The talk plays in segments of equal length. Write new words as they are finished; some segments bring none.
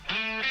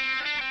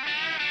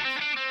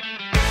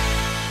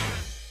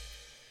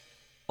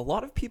A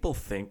lot of people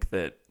think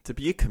that to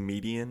be a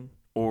comedian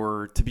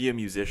or to be a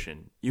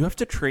musician, you have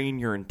to train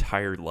your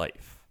entire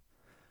life.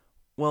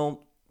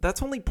 Well,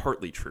 that's only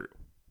partly true.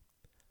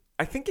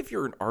 I think if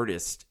you're an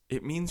artist,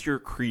 it means you're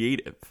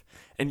creative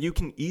and you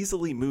can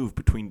easily move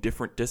between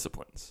different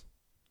disciplines.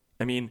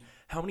 I mean,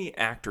 how many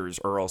actors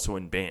are also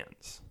in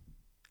bands?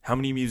 How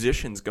many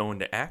musicians go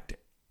into acting?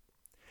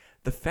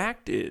 The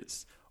fact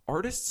is,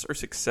 artists are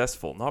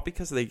successful not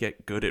because they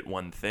get good at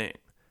one thing,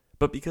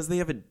 but because they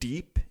have a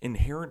deep,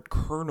 inherent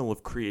kernel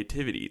of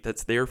creativity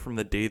that's there from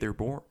the day they're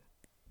born.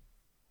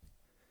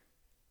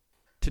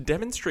 To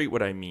demonstrate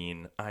what I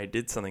mean, I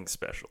did something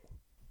special.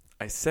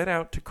 I set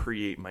out to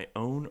create my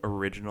own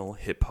original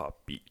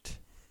hip-hop beat.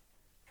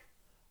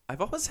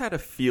 I've always had a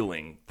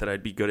feeling that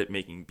I'd be good at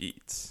making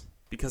beats,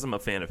 because I'm a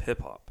fan of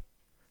hip-hop.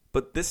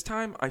 But this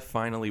time, I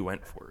finally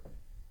went for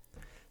it.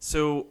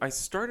 So I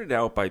started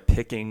out by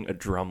picking a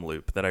drum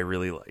loop that I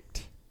really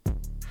liked.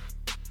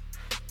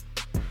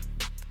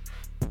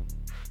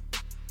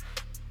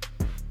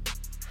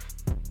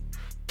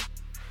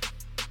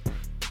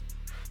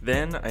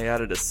 Then I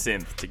added a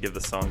synth to give the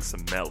song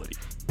some melody.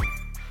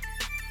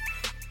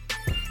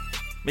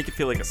 Make it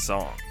feel like a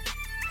song.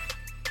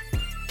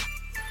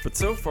 But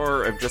so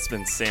far I've just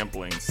been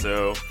sampling,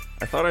 so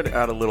I thought I'd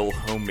add a little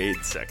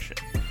homemade section.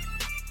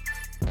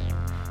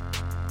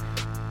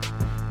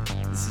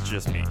 This is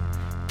just me.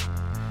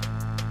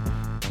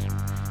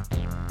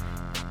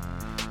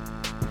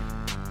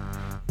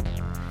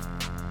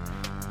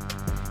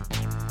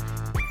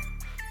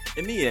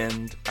 In the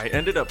end, I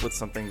ended up with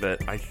something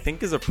that I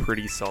think is a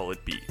pretty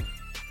solid beat.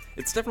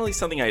 It's definitely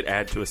something I'd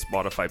add to a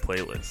Spotify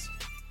playlist.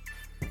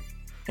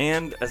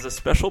 And as a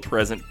special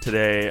present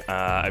today,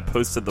 I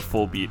posted the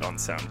full beat on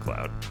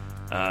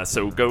SoundCloud.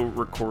 So go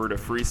record a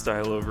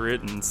freestyle over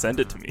it and send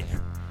it to me.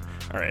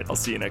 Alright, I'll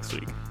see you next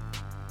week.